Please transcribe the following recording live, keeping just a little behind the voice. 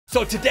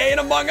So today in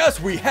Among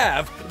Us, we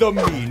have the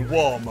mean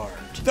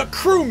Walmart. The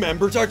crew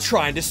members are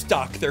trying to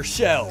stock their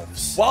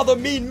shelves, while the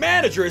mean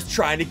manager is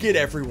trying to get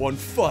everyone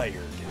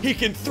fired. He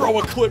can throw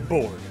a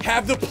clipboard,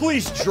 have the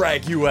police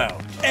drag you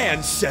out,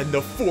 and send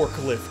the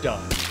forklift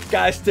on.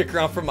 Guys, stick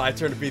around for my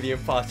turn to be the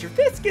imposter.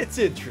 This gets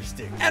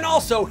interesting. And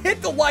also,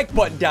 hit the like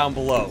button down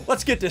below.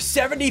 Let's get to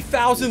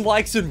 70,000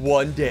 likes in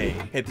one day.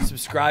 Hit the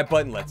subscribe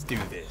button. Let's do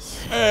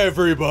this.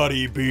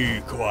 Everybody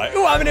be quiet.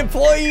 Oh, I'm an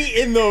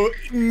employee in the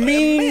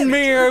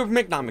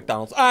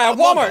McDonald's.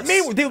 Walmart.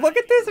 Dude, look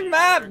at this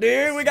map,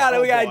 dude. We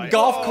got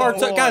golf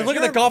carts. Guys, look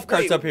at the golf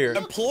carts up here.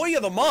 Employee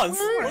of the month?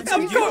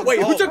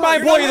 Wait, who took my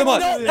employee of the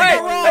month?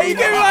 Hey, you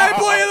gave me my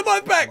employee of the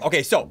month back.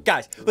 Okay, so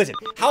guys, listen.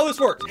 How this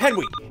works?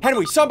 Henry,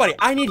 somebody,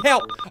 I need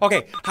help.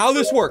 Okay, how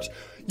this works?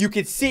 You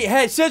can see,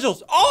 hey,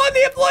 sigils. Oh, I'm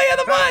the employee of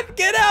the month.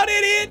 Get out,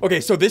 idiot. Okay,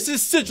 so this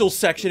is sigil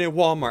section at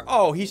Walmart.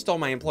 Oh, he stole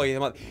my employee of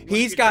the month.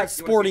 He's got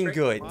sporting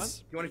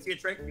goods. You want to see a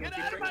trick?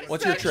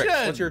 What's your trick?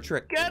 What's your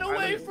trick? Get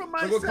away from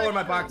my Look what color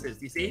my box is.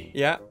 Do you see?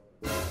 Yeah.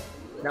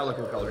 Now look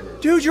what color it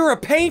is. Dude, you're a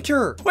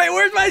painter. Wait,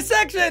 where's my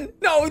section?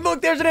 No,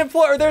 look, there's an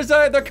employer. There's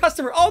the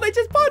customer. Oh, they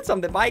just bought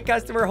something. Bye,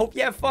 customer. Hope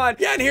you have fun.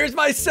 Yeah, and here's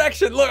my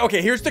section. Look,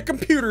 okay, here's the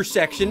computer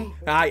section.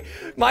 All right,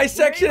 my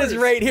section is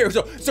right here.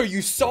 So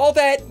you saw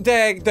that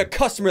the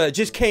customer that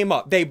just came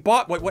up. They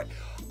bought what?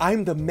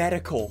 I'm the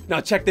medical.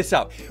 Now check this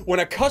out. When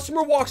a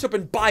customer walks up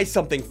and buys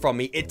something from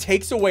me, it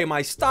takes away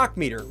my stock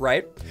meter,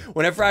 right?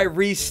 Whenever I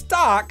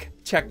restock,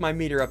 check my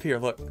meter up here.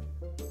 Look.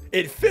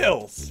 It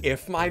fills.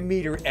 If my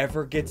meter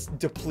ever gets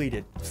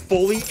depleted,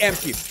 fully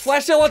empty.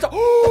 Flash sale on top.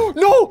 Oh,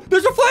 no,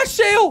 there's a flash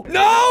sale.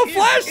 No,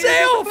 flash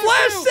sale,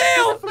 flash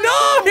sale.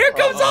 No, here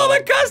comes all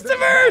the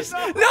customers.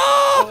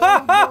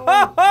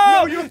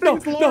 No, your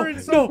thing's lowering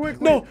so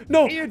quickly.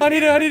 No, I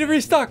need to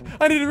restock.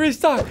 I need to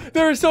restock.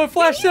 There is so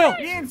flash sale.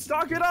 Ian,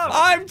 stock it up.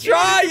 I'm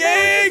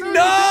trying.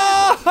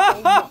 No.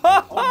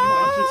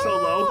 Oh, you're so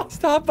low.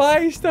 Stop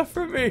buying stuff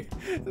from me.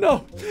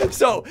 No.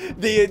 So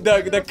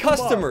the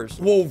customers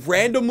will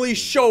randomly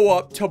show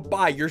up to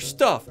buy your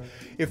stuff.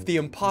 If the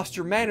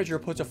imposter manager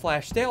puts a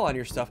flash sale on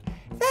your stuff,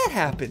 that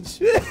happens.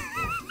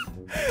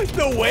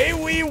 The way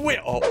we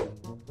win.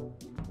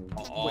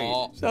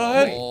 Wait.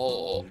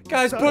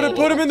 Guys, put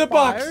him in the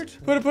box.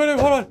 Put him,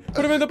 hold on.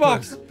 Put him in the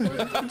box. Put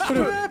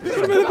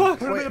him in the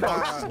box.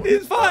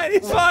 He's fine.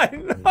 He's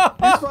fine.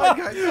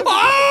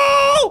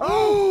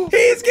 Oh!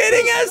 He's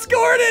getting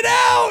escorted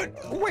out.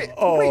 Wait,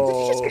 did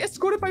you just get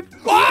escorted by...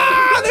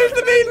 Ah! There's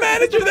the main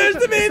manager. There's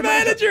the main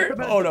manager.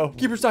 Oh, no.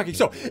 Keep restocking.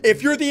 So,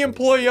 if you're the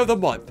employee of the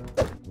month,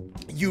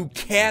 you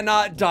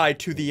cannot die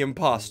to the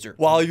imposter.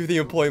 While you're the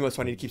employee of the month,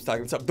 so I need to keep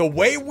stocking this up. The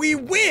way we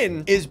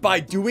win is by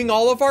doing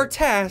all of our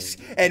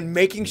tasks and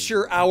making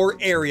sure our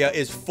area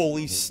is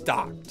fully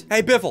stocked.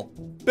 Hey, Biffle.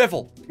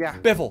 Yeah.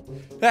 Biffle.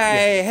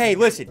 Hey,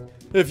 listen.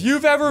 If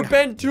you've ever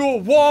been to a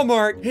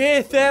Walmart,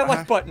 hit that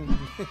like button.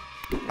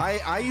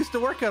 I used to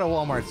work at a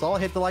Walmart, so I'll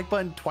hit the like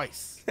button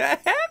twice.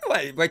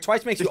 Wait,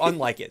 twice makes you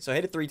unlike it, so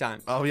hit it 3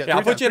 times. Oh, yeah.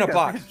 I'll put you in a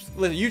box.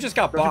 Listen, you just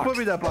got boxed. Put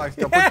me in that box.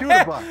 Don't put you in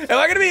the box. Am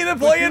I going to be the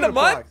employee of the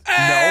month?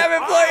 Hey,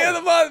 I'm employee of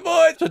the month,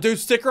 boys. So, dude,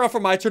 stick around for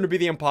my turn to be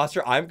the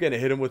imposter. I'm going to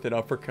hit him with an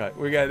uppercut.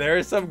 There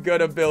are some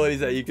good abilities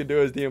that you can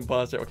do as the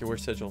imposter. Okay,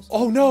 where's sigils?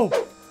 Oh, no.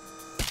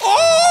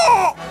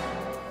 Oh!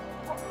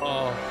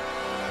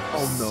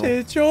 Oh, no.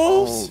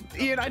 Sigils? Oh.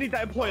 Ian, I need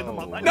that employee of the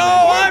month. No,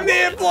 I'm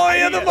the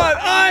employee of the month.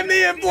 I'm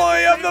the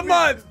employee of the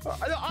month.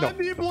 I'm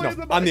the employee of the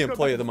month. I'm the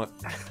employee of the month.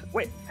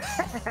 Wait.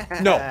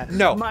 No. I'm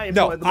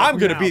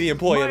going to be the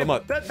employee of the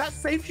month. That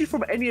saves you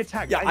from any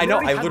attack. Yeah, I know.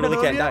 I literally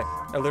can't die.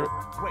 Wait.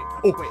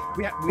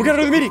 We gotta go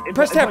to the meeting.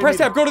 Press tab.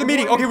 Go to the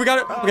meeting. Okay, we got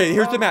it. Okay,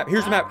 here's the map.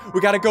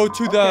 We gotta go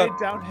to the... Okay,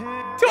 down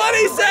here.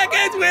 20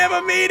 seconds. We have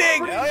a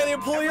meeting. Yeah, the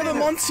employee of the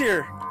month's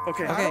here.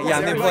 Okay, yeah,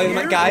 I'm the employee of the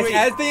month. Guys,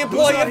 as the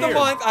employee of the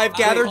month, I've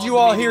gathered you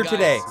all here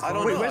today. I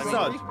don't know. Where's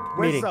Zud?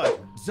 Meeting.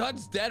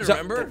 Zud's dead,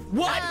 remember?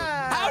 What?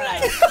 How did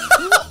I...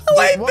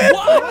 Wait, Wait,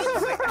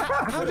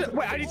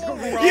 I need to go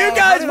wrong. you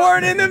guys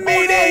weren't in the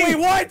meeting. Wait,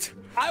 what?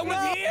 I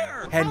was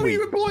here. Henry,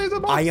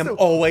 I am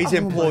always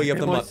employee of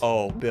the month.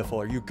 Oh, Biffle,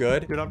 are you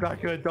good? Dude, I'm not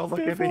good. Don't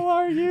look at me. Biffle,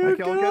 are you I'll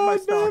good, get my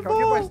stock. I'll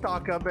get my Biffle?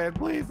 stock up, man.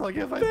 Please, I'll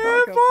get my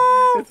stock up.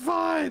 Biffle! It's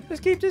fine.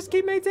 Just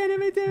keep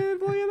maintaining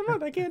employee of the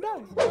month. I can't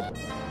die.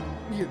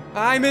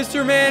 Hi,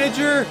 Mr.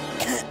 Manager.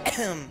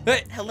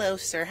 Hey. Hello,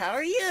 sir. How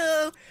are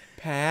you?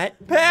 Pat.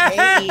 Hey,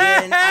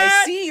 Ian. I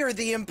see you're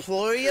the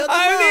employee of the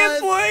I'm month. the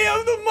employee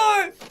of the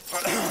month.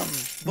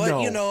 But No.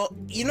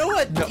 you know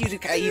what? No. You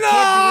can't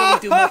really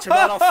do much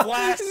about a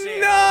flash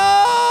sale.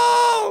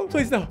 No!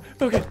 Please, no.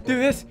 Okay, do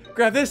this.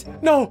 Grab this.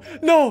 No.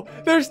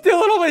 They're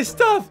stealing all my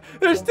stuff.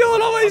 No.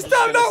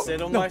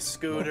 Sit on my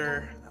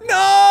scooter. No! You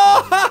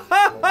know what?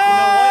 I'm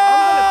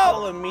gonna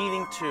call a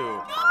meeting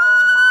too.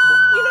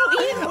 You know,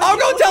 Ian. I'll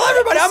go tell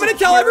everybody. I'm gonna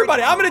tell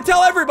everybody.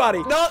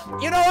 No,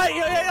 you know what?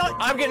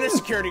 I'm getting the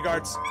security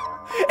guards.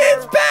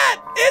 It's Pat!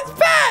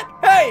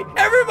 Hey,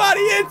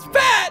 everybody, it's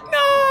Pat!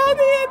 No,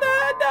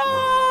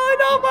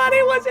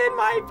 nobody was in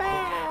my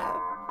path.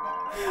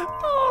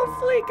 Oh,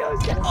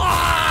 Fleeco's dead.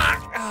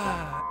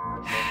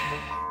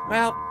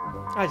 Well,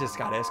 I just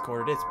got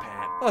escorted. It's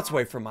Pat. Let's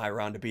wait for my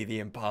round to be the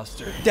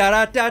imposter.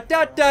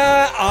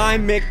 Da-da-da-da-da.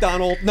 I'm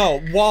McDonald. No,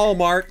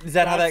 Walmart. Is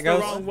that how that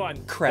goes? That's the wrong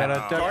one.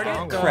 Crap.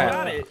 Got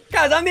Crap. it.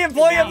 Guys, I'm the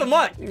employee of the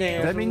month. Does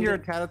that mean you're a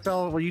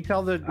tattletale? Will you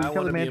tell the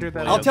manager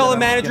that? I'll tell the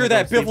manager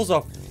that Biffle's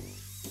a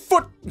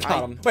foot.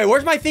 Got him. Wait,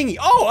 where's my thingy?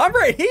 Oh, I'm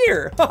right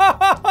here.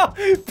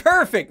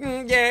 Perfect.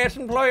 Yes,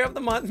 employee of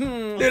the month.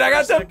 Dude, I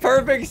got the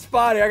perfect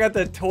spot here. I got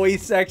the toy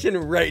section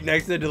right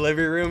next to the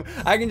delivery room.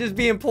 I can just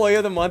be employee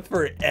of the month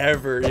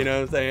forever. You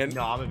know what I'm saying?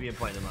 No, I'm gonna be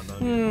employee of the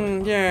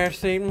month. Yeah,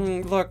 see,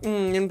 look,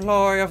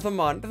 employee of the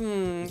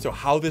month. So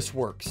how this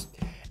works.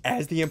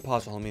 As the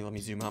imposter, let me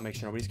zoom out, make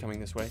sure nobody's coming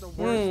this way. The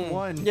worst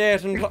one.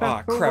 Yes, oh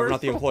crap, we're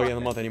not the employee of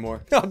the month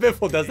anymore.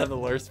 Biffle does have the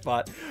worst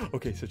spot.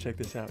 Okay, so check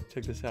this out.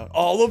 Check this out.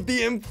 All of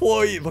the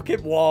employees. Look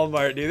at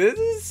Walmart, dude. This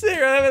is sick.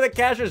 Right the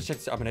cashiers. Check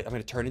this out. I'm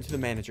gonna turn into the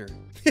manager.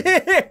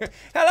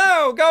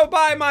 Hello, go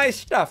buy my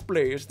stuff,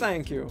 please.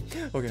 Thank you.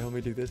 Okay, let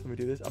me do this.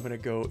 I'm gonna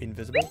go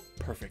invisible.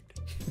 Perfect.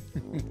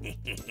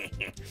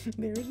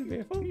 There's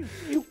Biffle.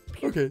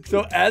 Okay,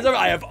 so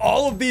I have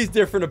all of these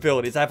different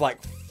abilities. I have like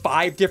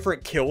 5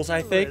 different kills,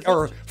 I think,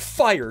 or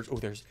fires. Oh,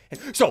 there's.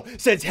 So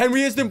since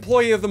Henry is the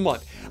employee of the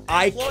month,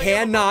 I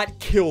cannot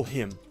kill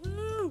him.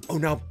 Oh,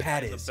 now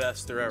Pat is. The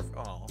best there ever.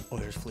 Oh,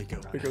 there's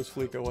Fleeko. Here goes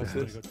Fleeko. Watch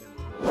this.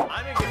 I'm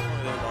gonna get one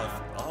of them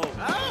off.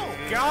 Oh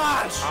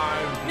gosh!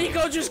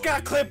 Nico just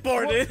got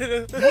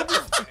clipboarded.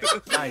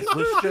 Guys,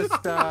 let's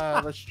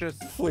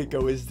just.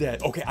 Fleeko is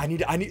dead. Okay, I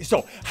need.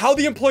 So how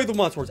the employee of the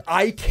month works?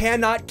 I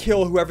cannot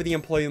kill whoever the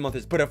employee of the month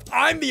is, but if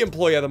I'm the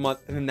employee of the month,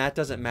 then that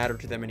doesn't matter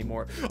to them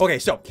anymore. Okay,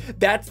 so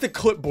that's the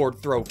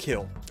clipboard throw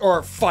kill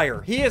or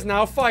fire. He is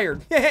now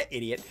fired.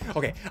 Idiot.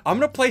 Okay, I'm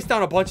gonna place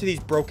down a bunch of these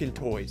broken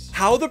toys.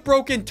 How the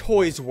broken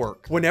toys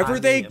work? Whenever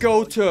they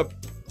go to.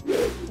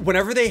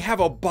 Whenever they have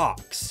a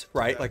box,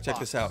 right? Like, check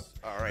this out.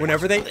 Right.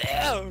 Whenever they...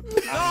 No,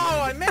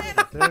 I meant it.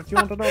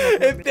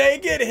 If they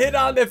get hit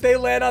on, if they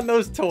land on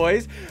those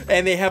toys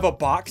and they have a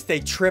box,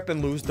 they trip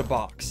and lose the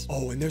box.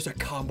 Oh, and there's a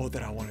combo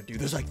that I want to do.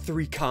 There's like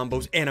 3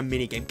 combos and a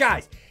mini game.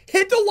 Guys,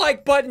 hit the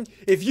like button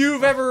if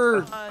you've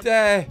ever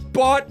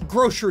bought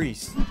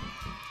groceries.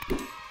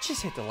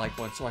 Just hit the like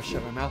button so I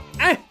shut my mouth.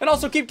 And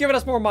also keep giving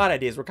us more mod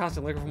ideas. We're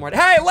constantly looking for more.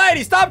 Hey,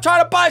 lady, stop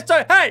trying to buy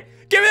stuff. Hey,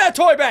 give me that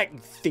toy back, you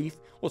thief.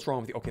 What's wrong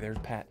with you? Okay, there's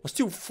Pat. Let's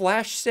do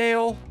flash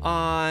sale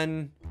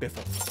on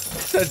Biffle.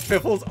 Says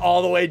Biffle's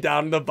all the way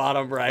down to the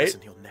bottom right.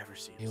 Listen, he'll never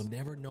see us. He'll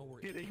never know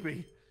where. Kidding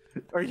me?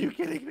 Are you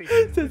kidding me?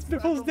 Says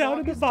Biffle's down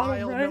at the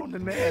bottom right.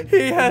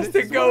 He has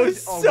to go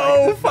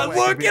so far.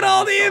 Look at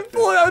all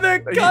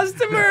the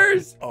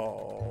customers.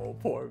 Oh,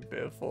 poor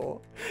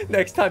Biffle.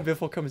 Next time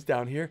Biffle comes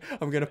down here,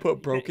 I'm gonna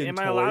put broken toys. Am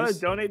I allowed to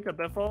donate to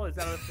Biffle? Is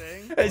that a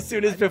thing? As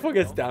soon as Biffle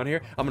gets down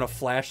here, I'm gonna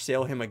flash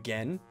sale him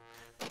again.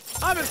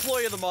 I'm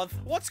employee of the month.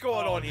 What's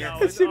going on here?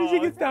 As soon as he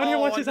gets down here,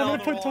 watch this. I'm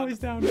gonna put toys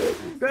down.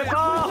 Biffle.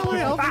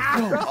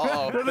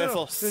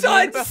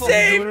 Son,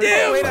 save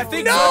him! Wait, I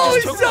think no,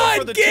 just took one for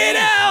son, the get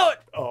team. out!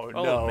 Oh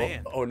no!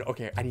 Man. Oh no!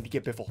 Okay, I need to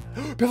get Biffle.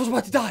 Biffle's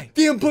about to die.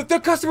 The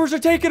customers are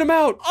taking him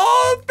out.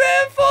 Oh,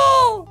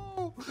 Biffle!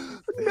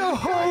 No!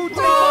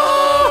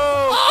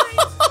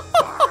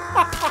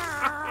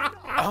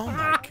 Oh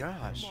my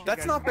gosh.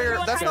 That's not fair.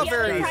 That's not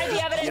very.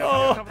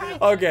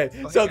 Okay,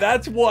 so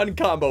that's one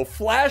combo.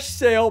 Flash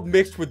sale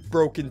mixed with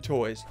broken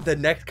toys. The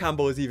next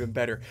combo is even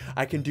better.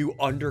 I can do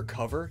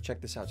undercover. Check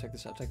this out. Check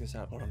this out. Check this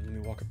out. Hold on. Let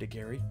me walk up to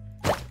Gary.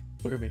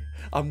 Look at me.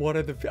 I'm one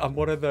of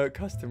the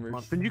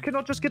customers. Then you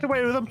cannot just get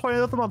away with employee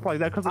of the month like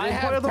that because the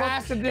employee of the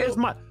month is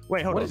my.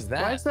 Wait, hold on. What is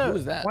that? Who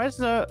is that? Why is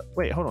the?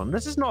 Wait, hold on.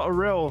 This is not a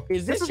real.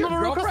 Is this not a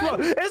real girlfriend?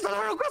 customer. It's not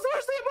a real customer.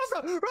 It's the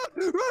imposter.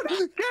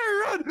 Run, Gary,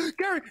 run,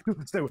 Gary. No,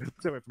 stay away.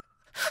 Stay away.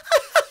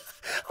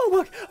 Oh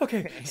look.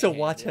 Okay, so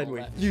watch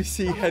Henry. You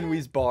see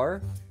Henry's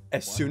bar?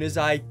 As soon as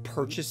I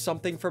purchase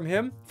something from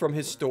him, from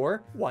his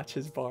store, watch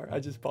his bar. I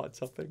just bought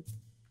something.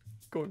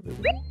 Go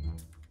invisible.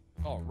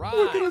 All right.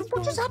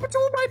 What just happened to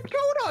all my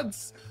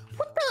donuts?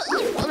 What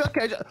the?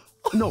 Okay.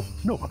 No.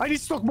 I need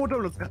to stock more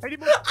donuts. I need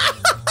more.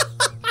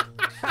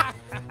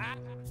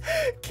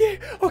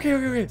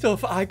 Okay. So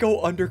if I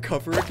go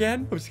undercover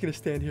again, I'm just gonna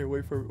stand here,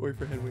 wait for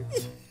Henry.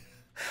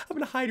 I'm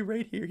gonna hide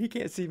right here. He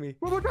can't see me.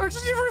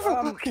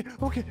 Okay.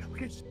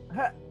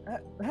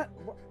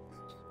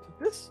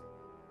 This?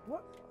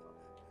 What?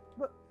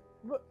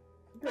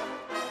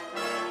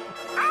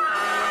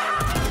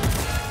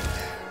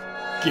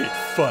 Get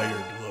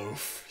fired,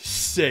 loaf.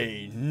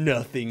 Say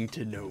nothing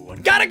to no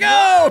one. Gotta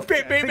go!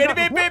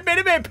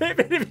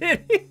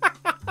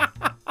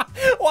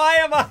 Why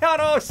am I on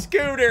a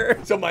scooter?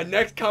 So my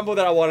next combo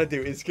that I want to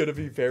do is gonna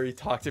be very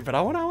toxic, but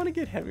I want to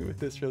get heavy with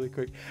this really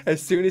quick.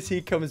 As soon as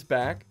he comes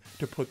back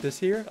to put this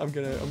here, I'm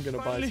gonna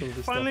buy some of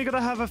this Finally stuff.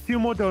 gonna have a few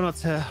more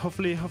donuts here.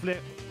 Hopefully.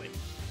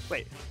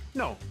 Wait.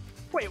 No.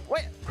 Wait.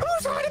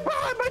 Who's hiding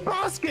behind my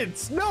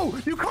baskets? No,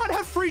 you can't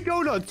have free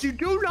donuts. You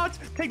do not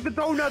take the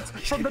donuts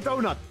from the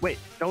donut. Wait,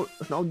 no.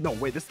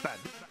 Wait, this is bad.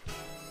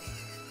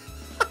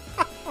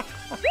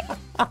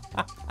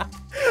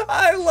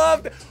 I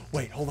love it.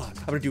 Wait, hold on.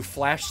 I'm gonna do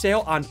flash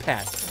sale on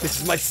Pat.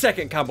 This is my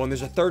second combo, and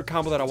there's a third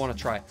combo that I want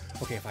to try.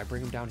 Okay, if I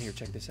bring him down here,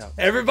 check this out.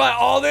 Everybody,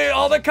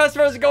 all the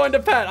customers are going to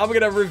Pat. I'm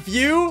gonna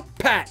review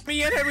Pat.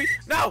 Me and Henry.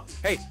 No.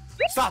 Hey,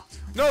 stop.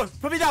 No,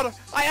 put me down.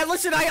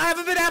 Listen, I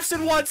haven't been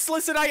absent once.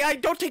 Listen, I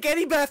don't take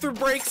any bathroom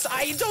breaks.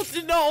 I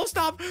don't, no,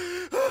 stop.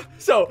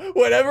 So,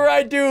 whenever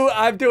I do,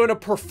 I'm doing a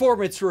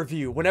performance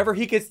review. Whenever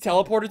he gets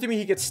teleported to me,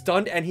 he gets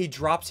stunned and he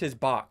drops his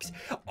box.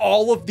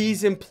 All of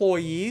these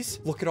employees,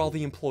 look at all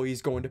the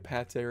employees going to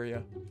Pat's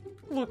area.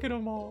 Look at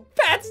them all.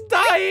 Pat's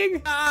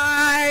dying.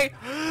 I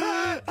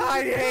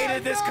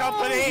hated this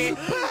company.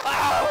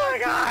 Oh my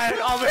God,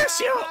 I'll miss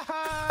you.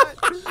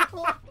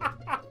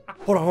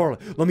 Hold on.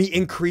 Let me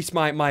increase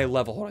my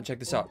level. Hold on, check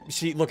this out.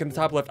 See, look in the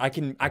top left. I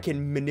can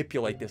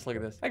manipulate this. Look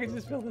at this. I can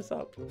just fill this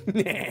up.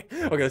 Okay,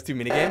 let's do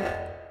minigame.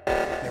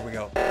 There we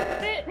go.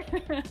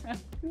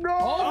 No!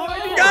 Oh,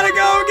 gotta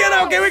go, get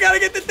out. Okay, we gotta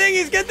get the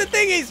thingies, get the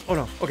thingies. Oh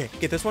no, okay,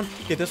 get this one.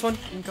 Okay,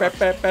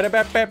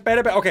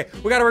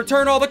 we gotta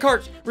return all the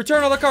carts.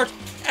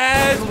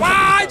 As,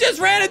 wow, I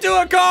just ran into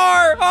a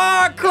car.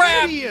 Oh,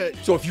 crap. Idiot.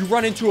 So if you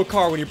run into a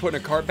car when you're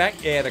putting a cart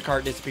back, yeah, the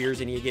cart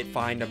disappears and you get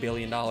fined $1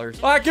 billion. All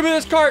right, give me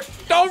this cart.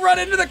 Don't run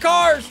into the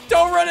cars.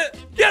 Don't run it.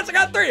 Yes, I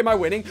got 3. Am I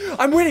winning?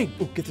 I'm winning.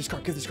 Oh, get this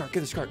cart.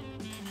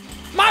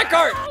 My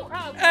cart.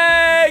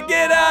 Hey,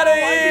 get out of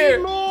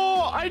here.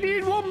 I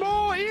need one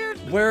more, Ian.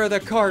 Where are the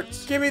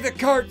carts? Give me the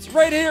carts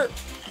right here.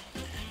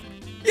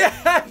 Yes!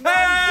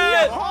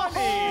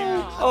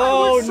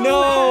 Oh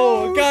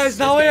no, guys!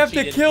 Now I have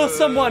to kill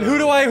someone. Who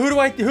do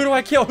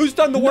I kill? Who's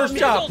done the worst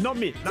job? Not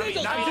me. Guys,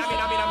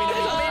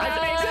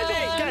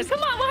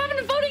 come on, we're having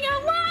a voting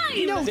out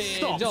live. No,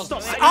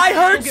 stop. I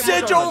heard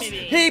sigils.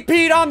 He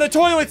peed on the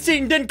toilet seat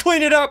and didn't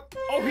clean it up.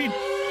 Oh, he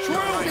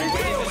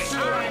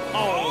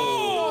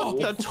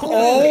the toilet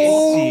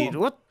Oh, seat.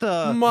 What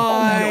the?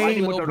 my. I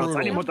need more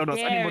donuts.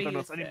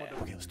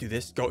 Okay, let's do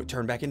this. Go,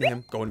 turn back into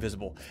him. Go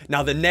invisible.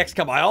 Now the next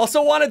combo. I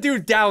also want to do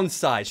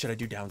downsize. Should I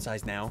do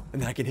downsize now?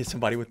 And then I can hit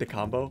somebody with the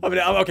combo. Okay,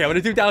 I'm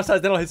gonna do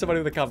downsize. Then I'll hit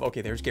somebody with the combo.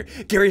 Okay, there's Gary.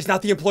 Gary's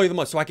not the employee of the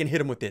month, so I can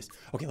hit him with this.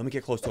 Okay, let me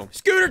get close to him.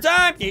 Scooter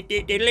time. Okay,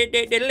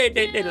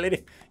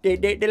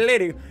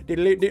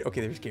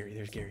 there's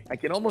Gary. I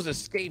can almost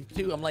escape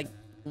too. I'm like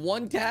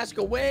one task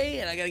away,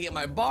 and I gotta get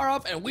my bar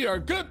up, and we are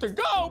good to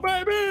go,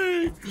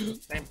 baby.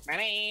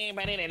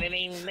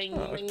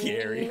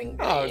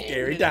 Oh,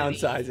 Gary,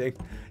 downsizing.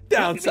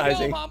 Go,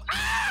 Mom.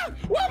 Ah!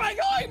 Where am I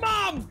going,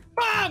 Mom?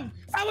 Mom,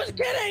 I was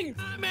kidding.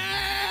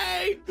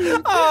 Me.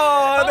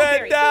 Oh, that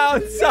Gary.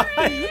 downside.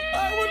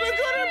 I was a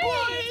good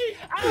employee.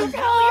 I'll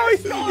tell your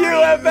story.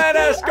 You have been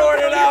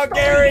escorted out,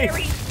 Gary.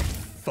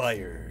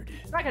 Fired.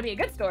 It's not gonna be a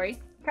good story.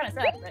 Kind of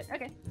sad, but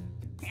okay.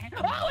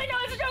 Oh wait, no,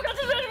 it's a joke.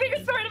 It's gonna be a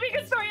good story. It'll be a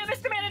good story. I'm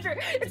Mr. Manager.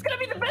 It's gonna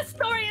be the best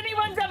story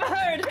anyone's ever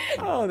heard.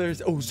 Oh,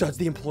 so it's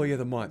the employee of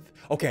the month.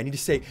 Okay, I need to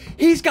say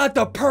he's got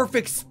the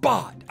perfect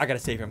spot. I gotta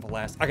save him for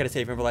last.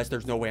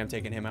 There's no way I'm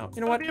taking him out.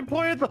 You know what? The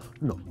employee of the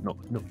No.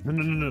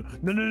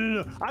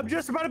 I'm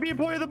just about to be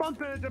employee of the month,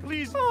 manager,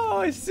 please.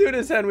 Oh, as soon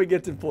as Henry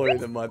gets employee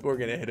of the month, we're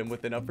gonna hit him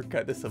with an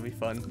uppercut. This will be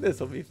fun.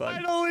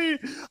 Finally,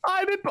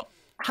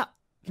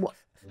 What?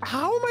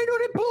 How am I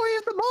not employee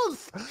of the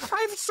month?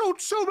 I've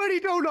sold so many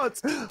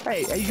donuts.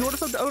 Hey, you want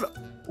some donut?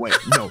 Wait,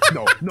 no, I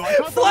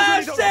can't.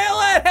 Flash sale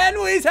at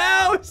Henry's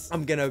house.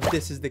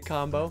 This is the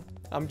combo.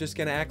 I'm just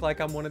gonna act like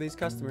I'm one of these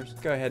customers.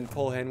 Go ahead and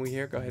pull Henry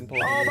here.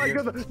 Oh my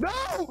goodness,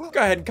 no! Go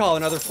ahead and call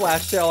another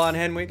flash sale on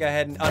Henry. Go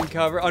ahead and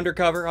undercover.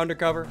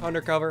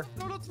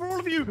 Donuts for all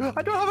of you.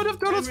 I don't have enough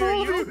donuts for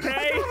all of you.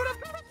 Okay.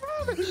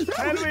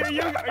 Henry, are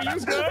you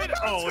good?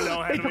 Oh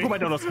no, Henry. Hey, put my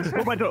donuts.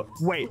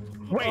 Wait.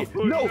 No,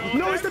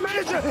 it's the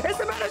manager.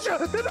 The manager.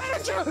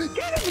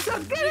 Get him,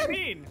 son. What do you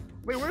mean?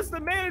 Wait, where's the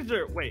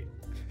manager? Wait.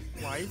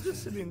 Why are you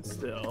just sitting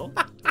still?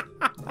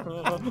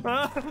 No!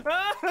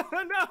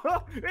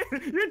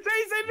 You're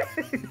chasing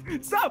me!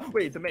 Stop!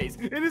 Wait, it's a maze.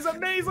 It is a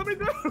maze! Let me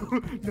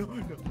through! No.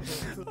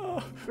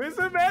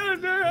 Mr.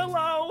 Manager,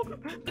 hello!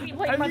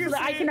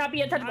 I cannot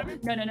be untouchable.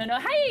 No.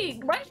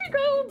 Hey, why don't you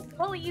go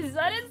please instead?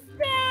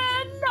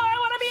 No, I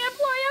want to be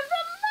employee of the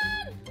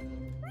month!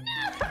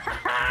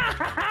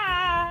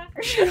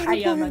 I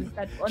am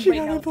untouchable. She's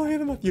not employee of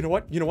the month. You know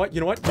what?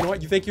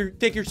 You think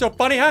you're so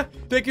funny, huh?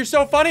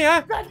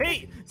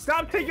 Hey,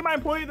 stop taking my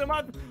employee of the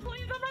month!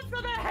 Employee of the month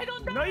so that I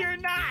don't die. No, you're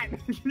not!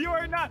 You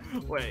are not!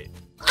 Wait.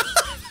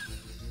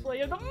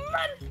 Employee of the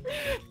month!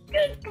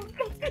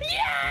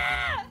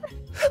 Yeah!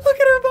 Look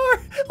at her bar!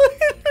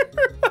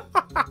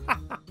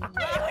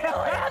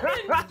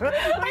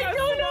 I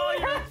don't know what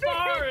happened!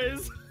 Bar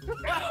is.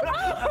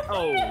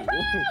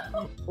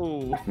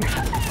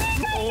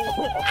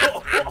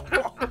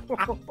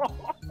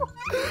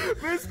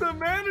 Mr.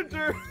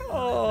 Manager!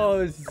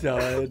 Oh,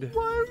 son.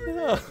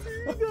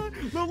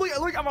 No,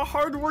 look, I'm a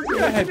hard worker. Go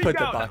ahead, put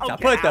the box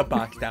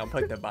down.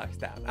 Put the box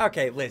down.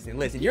 Okay, listen.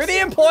 You're the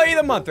employee of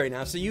the month right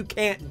now, so you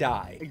can't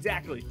die.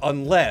 Exactly.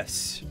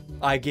 Unless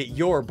I get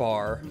your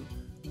bar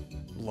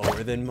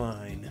lower than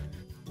mine.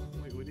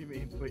 Wait, what do you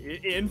mean?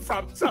 Wait, Ian,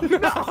 stop. No!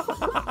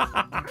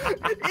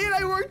 Ian,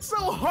 I worked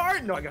so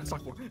hard. No, I gotta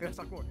suck more.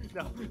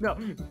 No.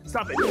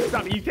 Stop it.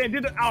 You can't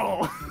do that.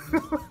 Oh.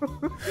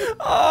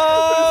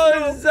 Oh,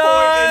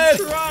 Zod!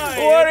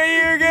 What are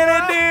you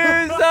gonna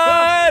do,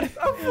 Zod?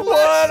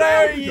 What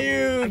are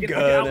you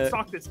gonna?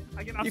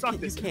 I can outsock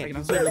this. You can't. You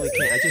literally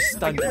can't. I just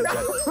stunned you,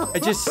 Zod. I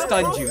just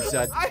stunned you,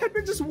 Zod. I had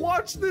to just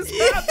watch this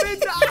happen.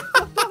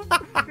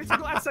 It's the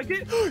last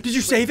second. Did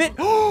you save it?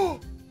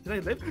 Did I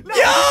live? No,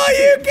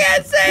 you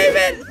can't save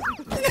it!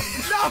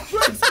 No,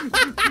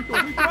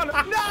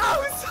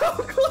 it's so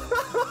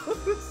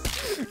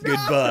close.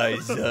 Goodbye,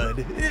 Zod.